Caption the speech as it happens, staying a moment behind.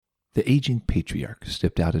The aging patriarch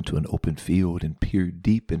stepped out into an open field and peered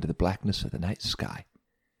deep into the blackness of the night sky.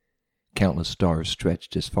 Countless stars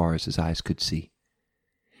stretched as far as his eyes could see.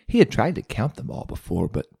 He had tried to count them all before,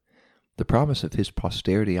 but the promise of his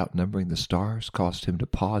posterity outnumbering the stars caused him to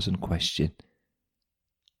pause and question,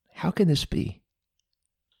 how can this be?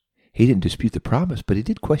 He didn't dispute the promise, but he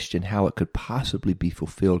did question how it could possibly be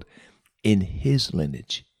fulfilled in his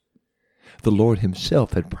lineage. The Lord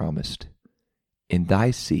himself had promised, in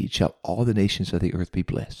thy seed shall all the nations of the earth be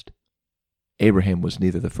blessed. Abraham was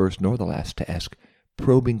neither the first nor the last to ask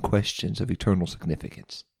probing questions of eternal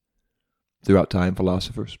significance. Throughout time,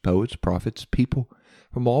 philosophers, poets, prophets, people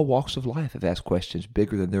from all walks of life have asked questions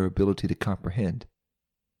bigger than their ability to comprehend.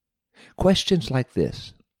 Questions like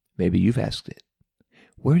this, maybe you've asked it.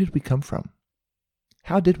 Where did we come from?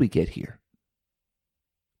 How did we get here?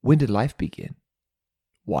 When did life begin?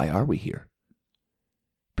 Why are we here?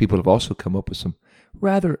 People have also come up with some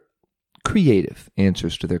rather creative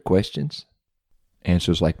answers to their questions.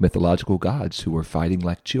 Answers like mythological gods who were fighting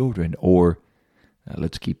like children, or,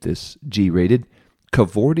 let's keep this G-rated,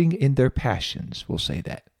 cavorting in their passions, we'll say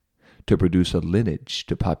that, to produce a lineage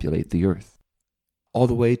to populate the earth. All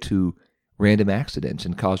the way to random accidents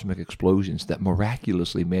and cosmic explosions that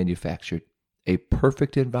miraculously manufactured a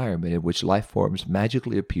perfect environment in which life forms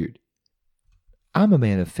magically appeared. I'm a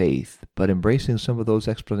man of faith, but embracing some of those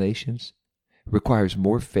explanations requires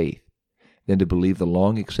more faith than to believe the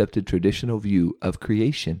long-accepted traditional view of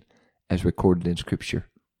creation as recorded in Scripture.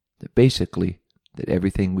 That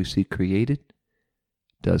everything we see created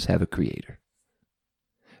does have a creator.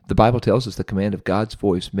 The Bible tells us the command of God's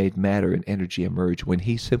voice made matter and energy emerge when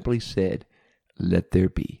he simply said, "Let there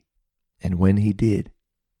be." And when he did,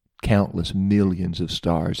 countless millions of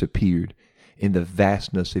stars appeared in the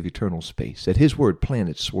vastness of eternal space. At his word,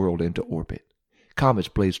 planets swirled into orbit. Comets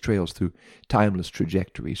blazed trails through timeless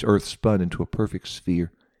trajectories. Earth spun into a perfect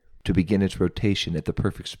sphere to begin its rotation at the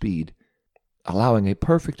perfect speed, allowing a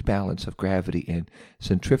perfect balance of gravity and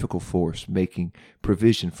centrifugal force, making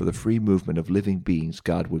provision for the free movement of living beings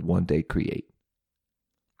God would one day create.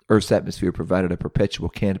 Earth's atmosphere provided a perpetual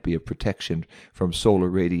canopy of protection from solar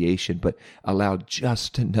radiation, but allowed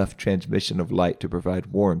just enough transmission of light to provide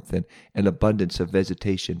warmth and an abundance of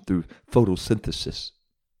vegetation through photosynthesis.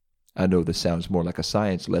 I know this sounds more like a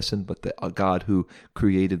science lesson, but the God who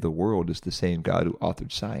created the world is the same God who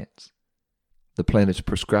authored science. The planet's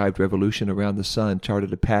prescribed revolution around the sun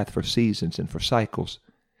charted a path for seasons and for cycles,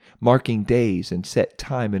 marking days and set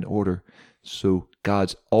time and order so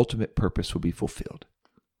God's ultimate purpose will be fulfilled.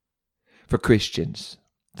 For Christians,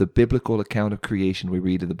 the biblical account of creation we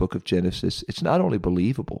read in the book of Genesis, it's not only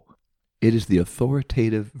believable, it is the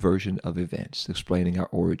authoritative version of events, explaining our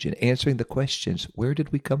origin, answering the questions, where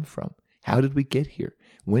did we come from? How did we get here?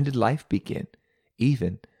 When did life begin?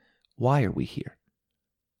 Even, why are we here?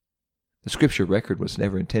 The scripture record was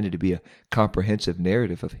never intended to be a comprehensive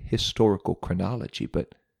narrative of historical chronology,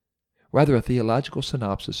 but rather a theological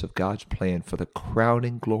synopsis of God's plan for the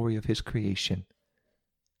crowning glory of his creation,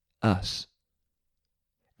 us.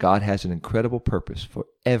 God has an incredible purpose for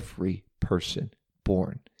every person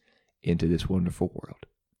born into this wonderful world.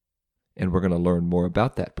 And we're going to learn more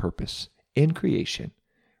about that purpose in creation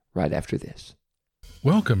right after this.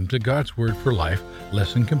 Welcome to God's Word for Life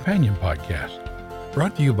Lesson Companion Podcast,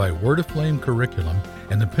 brought to you by Word Aflame Curriculum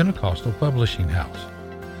and the Pentecostal Publishing House.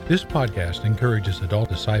 This podcast encourages adult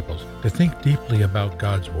disciples to think deeply about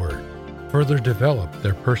God's Word, further develop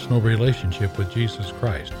their personal relationship with Jesus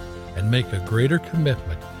Christ, and make a greater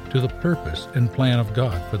commitment to the purpose and plan of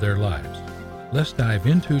God for their lives. Let's dive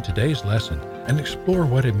into today's lesson and explore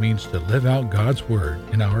what it means to live out God's Word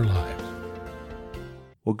in our lives.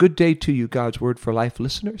 Well, good day to you, God's Word for Life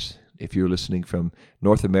listeners. If you're listening from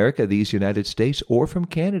North America, these United States, or from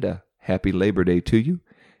Canada, happy Labor Day to you.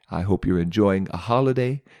 I hope you're enjoying a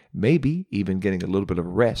holiday, maybe even getting a little bit of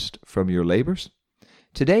rest from your labors.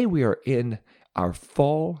 Today we are in our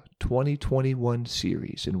Fall 2021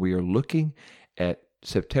 series, and we are looking at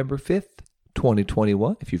September 5th,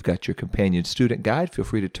 2021. If you've got your companion student guide, feel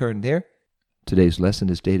free to turn there. Today's lesson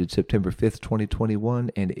is dated September 5th,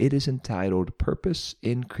 2021, and it is entitled Purpose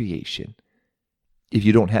in Creation. If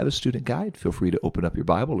you don't have a student guide, feel free to open up your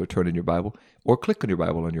Bible or turn in your Bible or click on your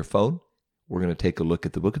Bible on your phone. We're going to take a look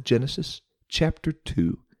at the book of Genesis, chapter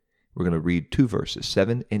 2. We're going to read 2 verses,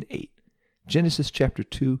 7 and 8. Genesis chapter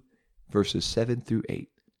 2, verses 7 through 8.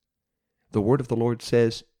 The word of the Lord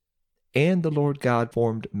says, "And the Lord God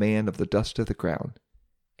formed man of the dust of the ground,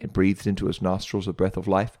 and breathed into his nostrils a breath of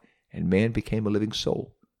life, and man became a living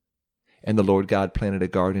soul. And the Lord God planted a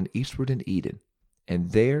garden eastward in Eden,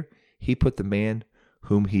 and there he put the man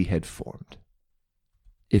whom he had formed."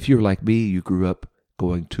 If you're like me, you grew up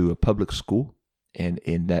going to a public school, and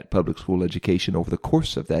in that public school education, over the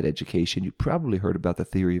course of that education, you probably heard about the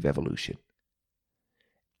theory of evolution.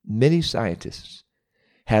 Many scientists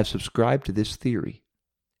have subscribed to this theory,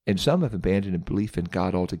 and some have abandoned belief in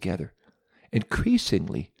God altogether.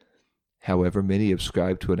 Increasingly, however, many have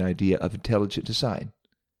subscribed to an idea of intelligent design.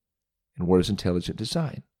 And what is intelligent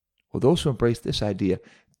design? Well, those who embrace this idea,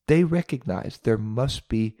 they recognize there must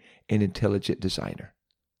be an intelligent designer.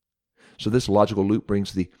 So this logical loop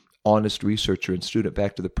brings the honest researcher and student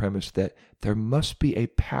back to the premise that there must be a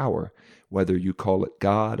power, whether you call it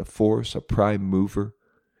God, a force, a prime mover,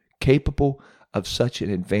 capable of such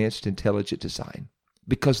an advanced intelligent design,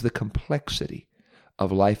 because the complexity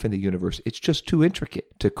of life in the universe, it's just too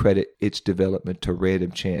intricate to credit its development to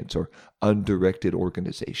random chance or undirected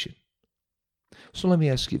organization. So let me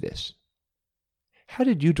ask you this. How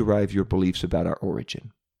did you derive your beliefs about our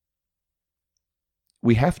origin?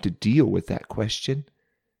 We have to deal with that question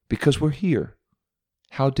because we're here.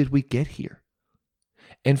 How did we get here?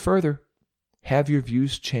 And further, have your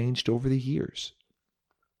views changed over the years?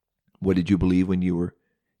 What did you believe when you were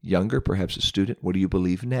younger, perhaps a student? What do you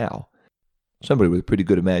believe now? Somebody with a pretty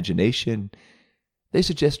good imagination, they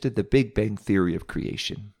suggested the Big Bang theory of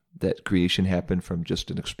creation, that creation happened from just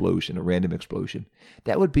an explosion, a random explosion.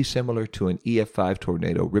 That would be similar to an EF5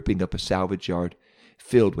 tornado ripping up a salvage yard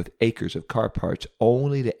filled with acres of car parts,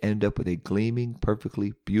 only to end up with a gleaming,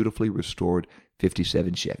 perfectly, beautifully restored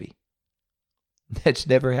 57 Chevy. That's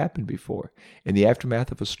never happened before. In the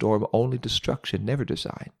aftermath of a storm, only destruction, never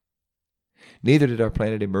design. Neither did our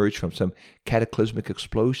planet emerge from some cataclysmic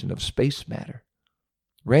explosion of space matter.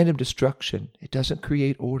 Random destruction, it doesn't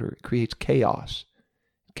create order, it creates chaos.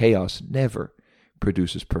 Chaos never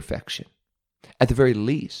produces perfection. At the very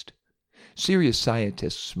least, serious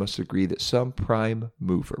scientists must agree that some prime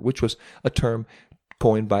mover, which was a term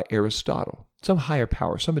coined by Aristotle, some higher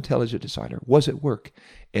power, some intelligent designer, was at work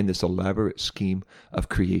in this elaborate scheme of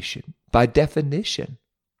creation. By definition,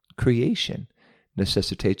 creation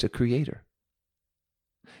necessitates a creator.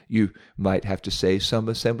 You might have to say some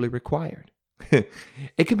assembly required.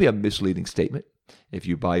 It can be a misleading statement. If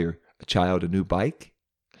you buy your child a new bike,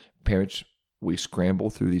 parents, we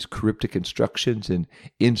scramble through these cryptic instructions and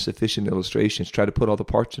insufficient illustrations, try to put all the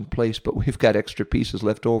parts in place, but we've got extra pieces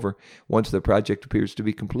left over once the project appears to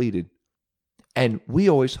be completed. And we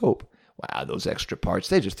always hope, wow, those extra parts,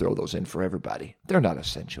 they just throw those in for everybody. They're not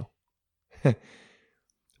essential.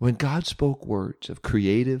 When God spoke words of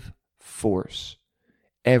creative force,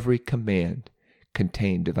 every command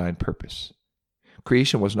contained divine purpose.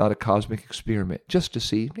 Creation was not a cosmic experiment just to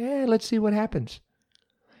see, let's see what happens.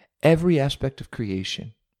 Every aspect of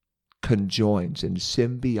creation conjoins in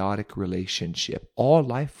symbiotic relationship. All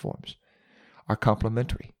life forms are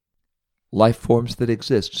complementary. Life forms that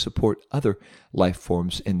exist support other life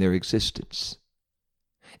forms in their existence.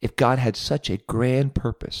 If God had such a grand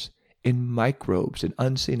purpose in microbes and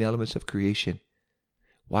unseen elements of creation,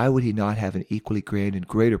 why would he not have an equally grand and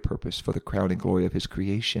greater purpose for the crowning glory of his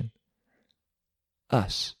creation?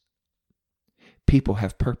 Us. People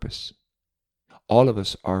have purpose. All of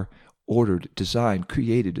us are ordered, designed,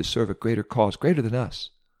 created to serve a greater cause, greater than us.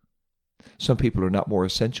 Some people are not more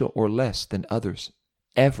essential or less than others.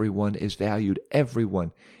 Everyone is valued.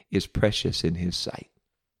 Everyone is precious in his sight.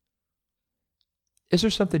 Is there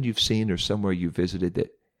something you've seen or somewhere you visited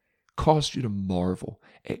that caused you to marvel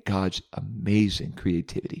at God's amazing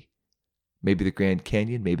creativity? Maybe the Grand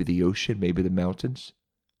Canyon, maybe the ocean, maybe the mountains,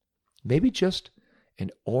 maybe just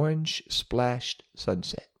an orange-splashed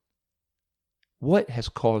sunset. What has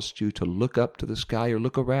caused you to look up to the sky or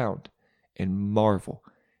look around and marvel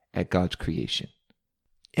at God's creation?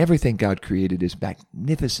 Everything God created is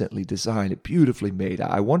magnificently designed and beautifully made.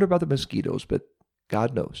 I wonder about the mosquitoes, but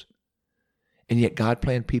God knows. And yet God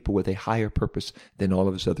planned people with a higher purpose than all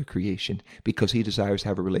of his other creation, because he desires to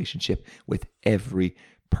have a relationship with every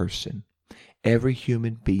person, every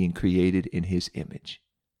human being created in his image.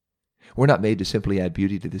 We're not made to simply add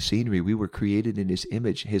beauty to the scenery. We were created in his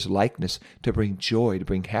image, his likeness, to bring joy, to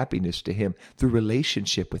bring happiness to him through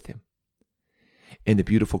relationship with him. In the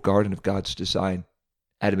beautiful garden of God's design,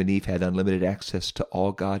 Adam and Eve had unlimited access to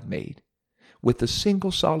all God made, with the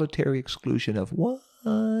single solitary exclusion of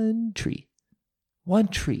one tree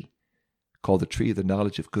called the tree of the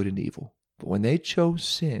knowledge of good and evil. But when they chose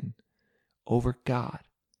sin over God,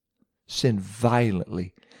 sin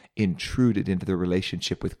violently intruded into their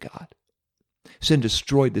relationship with God. Sin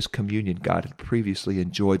destroyed this communion God had previously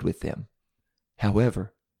enjoyed with them.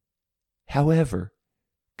 However,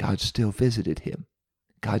 God still visited him.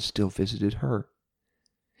 God still visited her.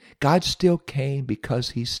 God still came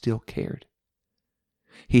because he still cared.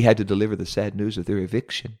 He had to deliver the sad news of their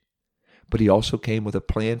eviction, but he also came with a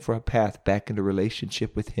plan for a path back into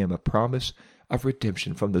relationship with him, a promise of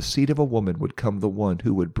redemption. From the seed of a woman would come the one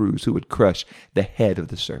who would bruise, who would crush the head of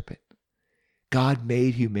the serpent. God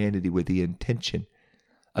made humanity with the intention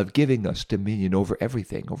of giving us dominion over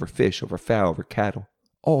everything, over fish, over fowl, over cattle,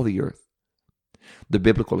 all the earth. The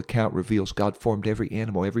biblical account reveals God formed every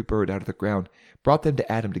animal, every bird out of the ground, brought them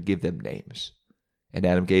to Adam to give them names. And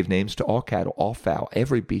Adam gave names to all cattle, all fowl,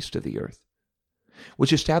 every beast of the earth,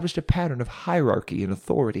 which established a pattern of hierarchy and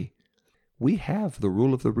authority. We have the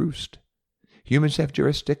rule of the roost. Humans have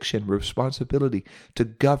jurisdiction, responsibility to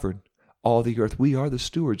govern all the earth. We are the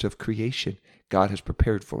stewards of creation God has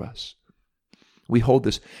prepared for us. We hold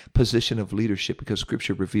this position of leadership because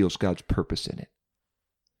Scripture reveals God's purpose in it.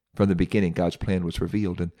 From the beginning, God's plan was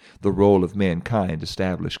revealed and the role of mankind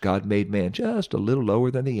established. God made man just a little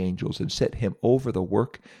lower than the angels and set him over the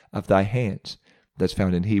work of thy hands. That's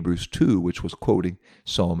found in Hebrews 2, which was quoting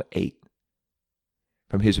Psalm 8.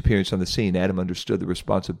 From his appearance on the scene, Adam understood the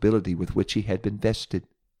responsibility with which he had been vested.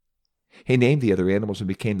 He named the other animals and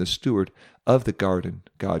became the steward of the garden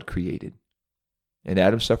God created. And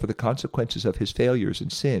Adam suffered the consequences of his failures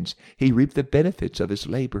and sins. He reaped the benefits of his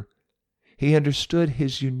labor. He understood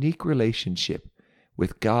his unique relationship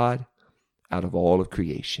with God out of all of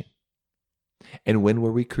creation. And when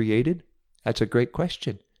were we created? That's a great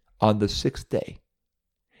question. On the sixth day.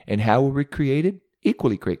 And how were we created?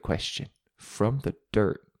 Equally great question. From the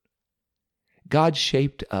dirt. God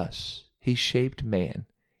shaped us. He shaped man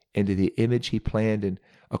into the image he planned and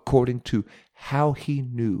according to how he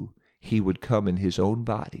knew he would come in his own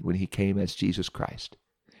body when he came as Jesus Christ.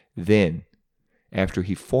 Then, after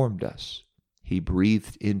he formed us, he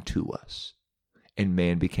breathed into us, and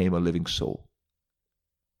man became a living soul.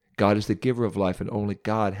 God is the giver of life, and only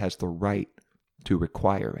God has the right to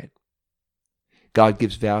require it. God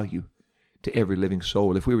gives value to every living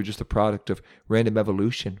soul. If we were just a product of random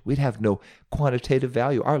evolution, we'd have no quantitative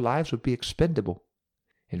value. Our lives would be expendable.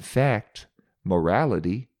 In fact,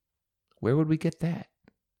 morality, where would we get that?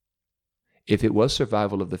 If it was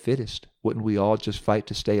survival of the fittest, wouldn't we all just fight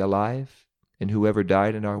to stay alive? And whoever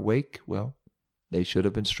died in our wake, well, they should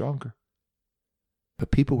have been stronger.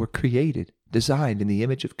 But people were created, designed in the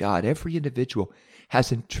image of God. Every individual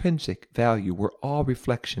has intrinsic value. We're all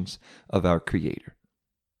reflections of our Creator.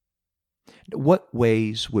 What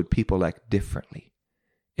ways would people act differently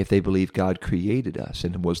if they believed God created us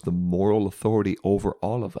and was the moral authority over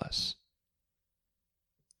all of us?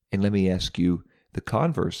 And let me ask you the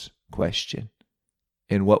converse question.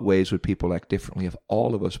 In what ways would people act differently if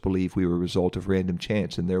all of us believed we were a result of random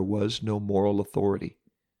chance and there was no moral authority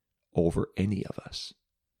over any of us?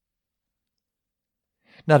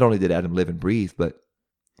 Not only did Adam live and breathe, but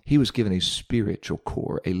he was given a spiritual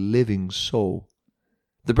core, a living soul.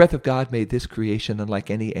 The breath of God made this creation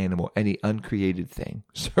unlike any animal, any uncreated thing,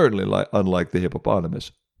 certainly unlike the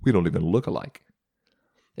hippopotamus. We don't even look alike.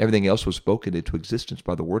 Everything else was spoken into existence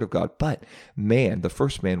by the Word of God. But man, the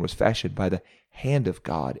first man, was fashioned by the hand of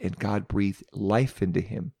God, and God breathed life into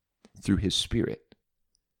him through his Spirit.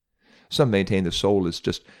 Some maintain the soul is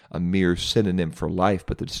just a mere synonym for life,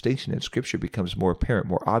 but the distinction in Scripture becomes more apparent,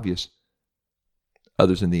 more obvious.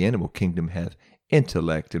 Others in the animal kingdom have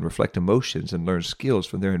intellect and reflect emotions and learn skills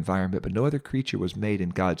from their environment, but no other creature was made in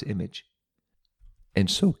God's image and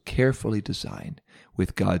so carefully designed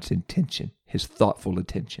with God's intention, his thoughtful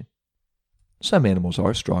intention. Some animals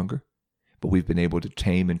are stronger, but we've been able to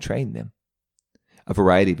tame and train them. A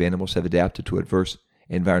variety of animals have adapted to adverse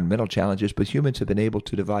environmental challenges, but humans have been able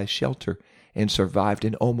to devise shelter and survived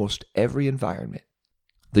in almost every environment.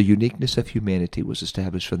 The uniqueness of humanity was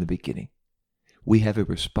established from the beginning. We have a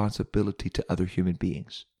responsibility to other human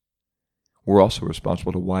beings. We're also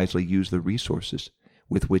responsible to wisely use the resources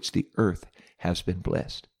with which the earth has been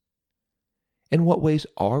blessed. In what ways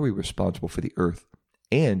are we responsible for the earth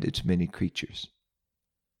and its many creatures?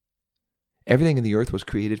 Everything in the earth was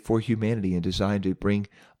created for humanity and designed to bring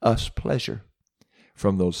us pleasure.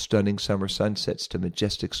 From those stunning summer sunsets to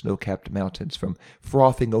majestic snow-capped mountains, from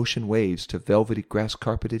frothing ocean waves to velvety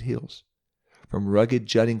grass-carpeted hills, from rugged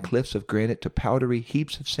jutting cliffs of granite to powdery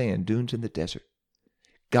heaps of sand dunes in the desert,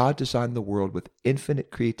 God designed the world with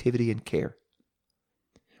infinite creativity and care.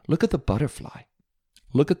 Look at the butterfly.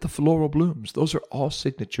 Look at the floral blooms. Those are all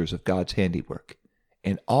signatures of God's handiwork.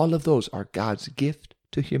 And all of those are God's gift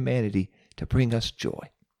to humanity to bring us joy.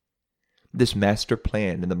 This master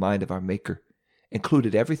plan in the mind of our Maker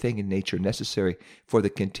included everything in nature necessary for the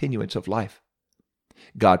continuance of life.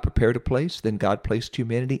 God prepared a place, then God placed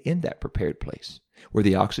humanity in that prepared place, where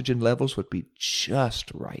the oxygen levels would be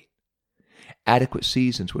just right. Adequate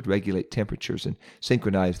seasons would regulate temperatures and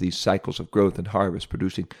synchronize these cycles of growth and harvest,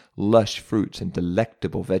 producing lush fruits and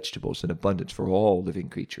delectable vegetables in abundance for all living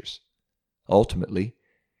creatures. Ultimately,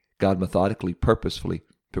 God methodically, purposefully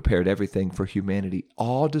prepared everything for humanity,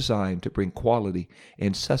 all designed to bring quality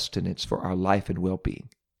and sustenance for our life and well-being.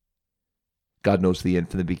 God knows the end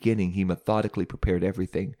from the beginning. He methodically prepared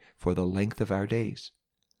everything for the length of our days,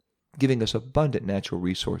 giving us abundant natural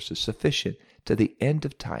resources sufficient to the end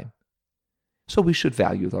of time. So we should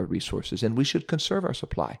value our resources and we should conserve our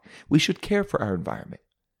supply. We should care for our environment.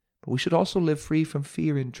 But we should also live free from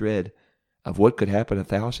fear and dread of what could happen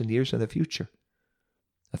 1,000 years in the future.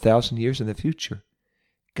 1,000 years in the future,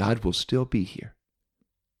 God will still be here.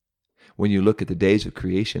 When you look at the days of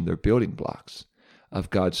creation, they're building blocks of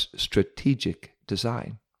God's strategic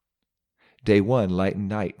design. Day 1, light and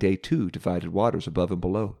night. Day 2, divided waters above and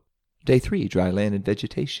below. Day 3, dry land and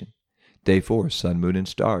vegetation. Day 4, sun, moon, and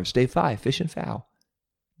stars. Day 5, fish and fowl.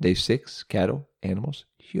 Day 6, cattle, animals,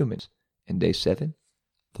 humans. And day 7,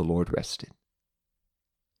 the Lord rested.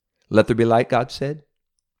 Let there be light, God said.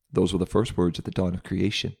 Those were the first words at the dawn of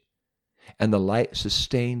creation. And the light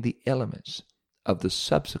sustained the elements of the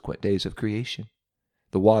subsequent days of creation.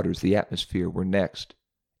 The waters, the atmosphere were next.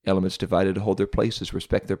 Elements divided to hold their places,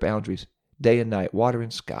 respect their boundaries. Day and night, water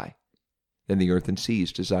and sky. Then the earth and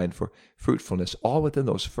seas designed for fruitfulness, all within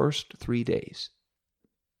those first 3 days.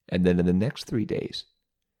 And then in the next 3 days,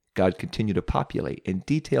 God continued to populate and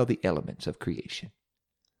detail the elements of creation.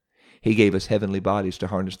 He gave us heavenly bodies to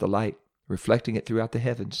harness the light, reflecting it throughout the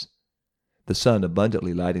heavens. The sun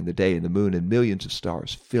abundantly lighting the day, and the moon and millions of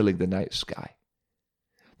stars filling the night sky.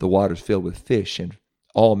 The waters filled with fish and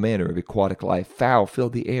all manner of aquatic life. Fowl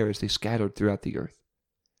filled the air as they scattered throughout the earth.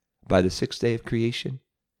 By the 6th day of creation,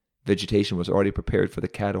 vegetation was already prepared for the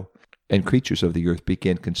cattle, and creatures of the earth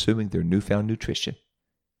began consuming their newfound nutrition.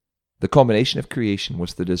 The culmination of creation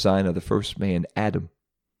was the design of the first man, Adam.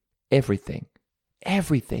 Everything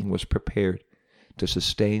was prepared to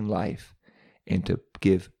sustain life and to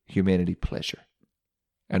give humanity pleasure.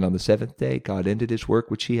 And on the 7th day, God ended his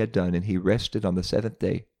work which he had done, and he rested on the 7th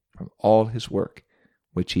day from all his work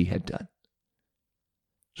which he had done.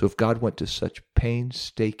 So if God went to such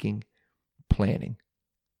painstaking planning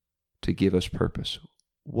to give us purpose,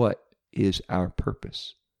 what is our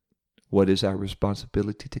purpose? What is our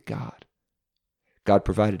responsibility to God? God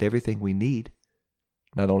provided everything we need.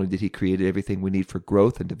 Not only did he create everything we need for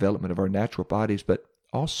growth and development of our natural bodies, but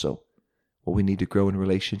also what we need to grow in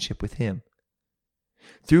relationship with him.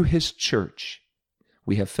 Through his church,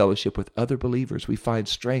 we have fellowship with other believers. We find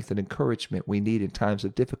strength and encouragement we need in times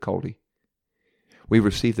of difficulty. We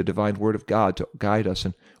receive the divine word of God to guide us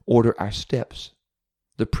and order our steps.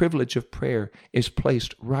 The privilege of prayer is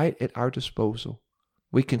placed right at our disposal.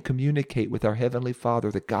 We can communicate with our Heavenly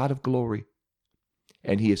Father, the God of glory,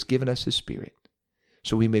 and he has given us his Spirit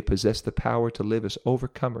so we may possess the power to live as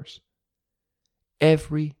overcomers.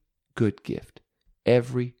 Every good gift,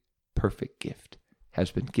 every perfect gift has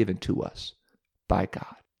been given to us by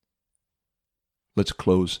God. Let's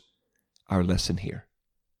close our lesson here.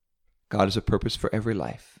 God has a purpose for every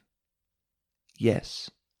life. Yes,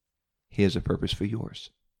 he has a purpose for yours.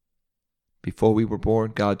 Before we were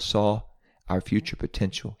born, God saw our future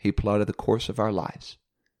potential. He plotted the course of our lives,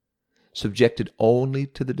 subjected only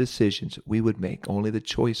to the decisions we would make, only the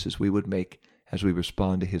choices we would make as we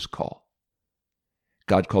respond to his call.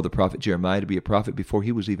 God called the prophet Jeremiah to be a prophet before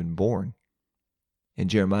he was even born. In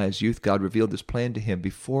Jeremiah's youth, God revealed this plan to him.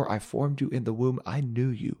 Before I formed you in the womb, I knew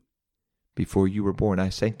you. Before you were born, I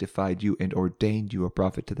sanctified you and ordained you a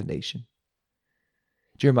prophet to the nation.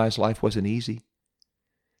 Jeremiah's life wasn't easy.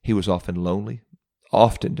 He was often lonely,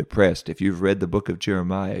 often depressed. If you've read the book of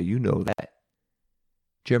Jeremiah, you know that.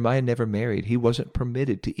 Jeremiah never married. He wasn't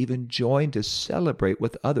permitted to even join to celebrate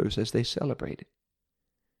with others as they celebrated.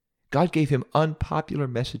 God gave him unpopular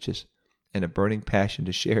messages and a burning passion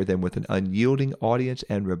to share them with an unyielding audience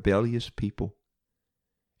and rebellious people.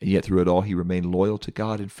 And yet through it all, he remained loyal to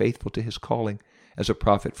God and faithful to his calling as a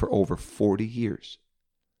prophet for over 40 years.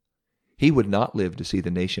 He would not live to see the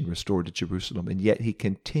nation restored to Jerusalem, and yet he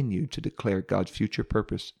continued to declare God's future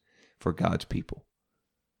purpose for God's people.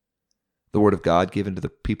 The word of God given to the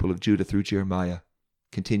people of Judah through Jeremiah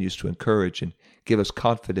continues to encourage and give us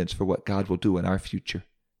confidence for what God will do in our future.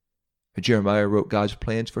 Jeremiah wrote God's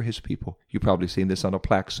plans for his people. You've probably seen this on a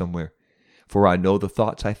plaque somewhere. For I know the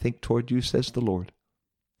thoughts I think toward you, says the Lord,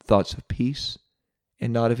 thoughts of peace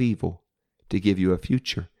and not of evil, to give you a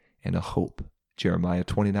future and a hope. Jeremiah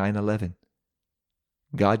 29:11.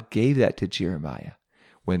 God gave that to Jeremiah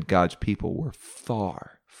when God's people were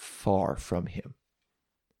far, far from him.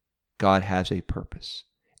 God has a purpose,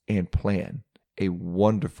 and plan, a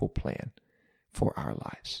wonderful plan for our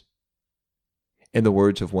lives. In the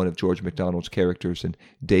words of one of George MacDonald's characters in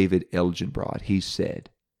David Elginbrod, he said,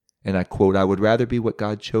 and I quote, "I would rather be what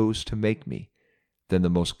God chose to make me than the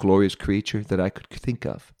most glorious creature that I could think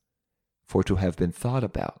of. For to have been thought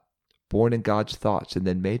about, born in God's thoughts, and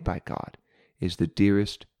then made by God, is the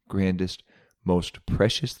dearest, grandest, most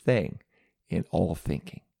precious thing in all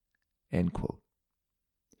thinking." End quote.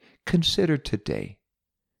 Consider today,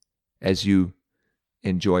 as you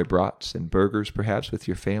enjoy brats and burgers perhaps with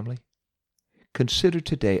your family, consider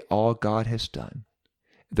today all God has done,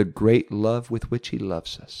 the great love with which He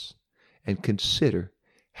loves us, and consider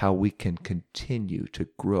how we can continue to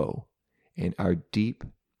grow in our deep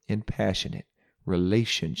and passionate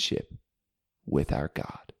relationship with our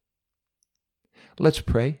God. Let's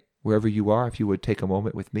pray wherever you are. If you would take a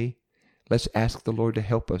moment with me, let's ask the Lord to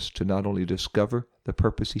help us to not only discover the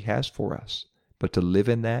purpose He has for us, but to live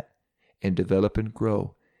in that and develop and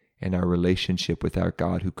grow in our relationship with our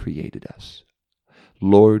God who created us.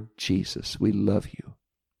 Lord Jesus, we love You.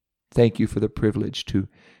 Thank You for the privilege to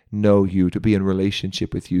know You, to be in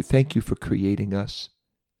relationship with You. Thank You for creating us.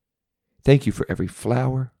 Thank You for every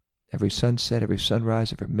flower, every sunset, every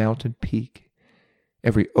sunrise, every mountain peak,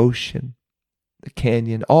 every ocean, the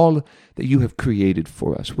canyon, all that You have created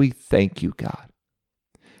for us. We thank You, God.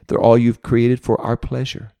 They're all You've created for our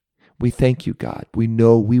pleasure. We thank You, God. We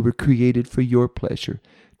know we were created for Your pleasure,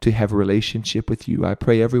 to have a relationship with You. I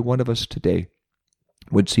pray every one of us today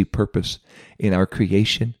would see purpose in our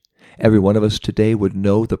creation. Every one of us today would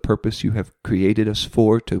know the purpose You have created us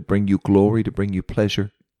for, to bring You glory, to bring You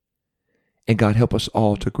pleasure. And God, help us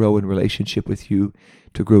all to grow in relationship with You,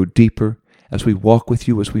 to grow deeper as we walk with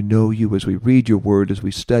You, as we know You, as we read Your word, as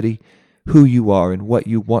we study who You are and what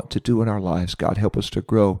You want to do in our lives. God, help us to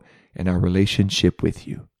grow in our relationship with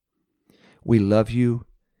You. We love You.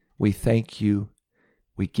 We thank You.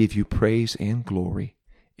 We give You praise and glory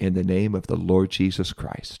in the name of the Lord Jesus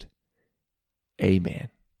Christ. Amen.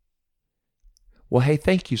 Well, hey,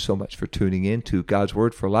 thank you so much for tuning in to God's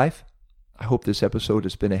Word for Life. I hope this episode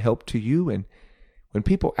has been a help to you. And when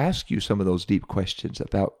people ask you some of those deep questions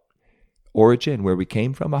about origin, where we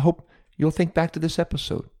came from, I hope you'll think back to this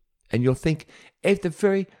episode. And you'll think, at the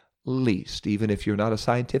very least, even if you're not a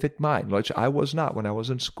scientific mind, which I was not when I was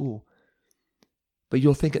in school, but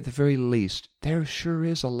you'll think at the very least, there sure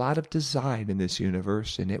is a lot of design in this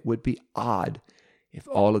universe, and it would be odd if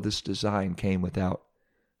all of this design came without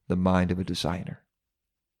the mind of a designer.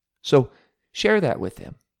 So share that with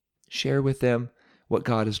them. Share with them what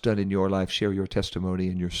God has done in your life. Share your testimony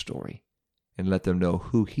and your story, and let them know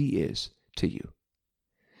who He is to you.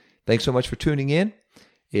 Thanks so much for tuning in.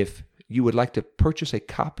 If you would like to purchase a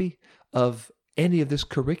copy of any of this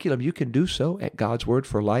curriculum, you can do so at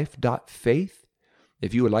godswordforlife.faith.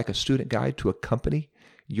 If you would like a student guide to accompany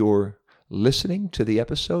your listening to the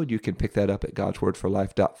episode, you can pick that up at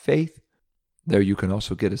godswordforlife.faith. There you can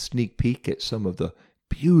also get a sneak peek at some of the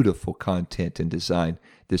beautiful content and design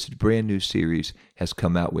this brand new series has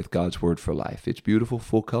come out with, God's Word for Life. It's beautiful,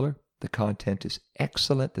 full color. The content is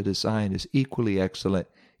excellent. The design is equally excellent.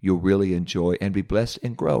 You'll really enjoy and be blessed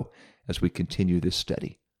and grow as we continue this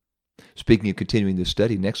study. Speaking of continuing this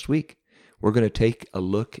study, next week we're going to take a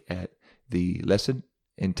look at the lesson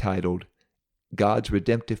entitled God's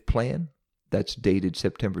Redemptive Plan. That's dated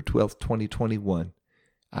September 12th, 2021.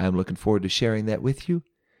 I am looking forward to sharing that with you,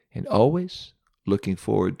 and always looking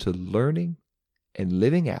forward to learning and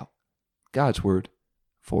living out God's Word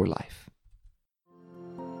for Life.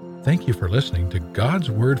 Thank you for listening to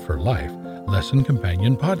God's Word for Life Lesson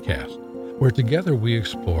Companion Podcast, where together we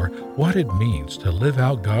explore what it means to live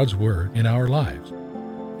out God's Word in our lives.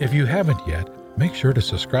 If you haven't yet, make sure to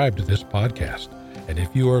subscribe to this podcast. And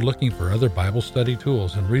if you are looking for other Bible study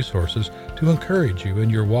tools and resources to encourage you in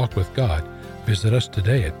your walk with God, visit us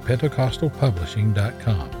today at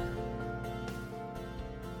pentecostalpublishing.com.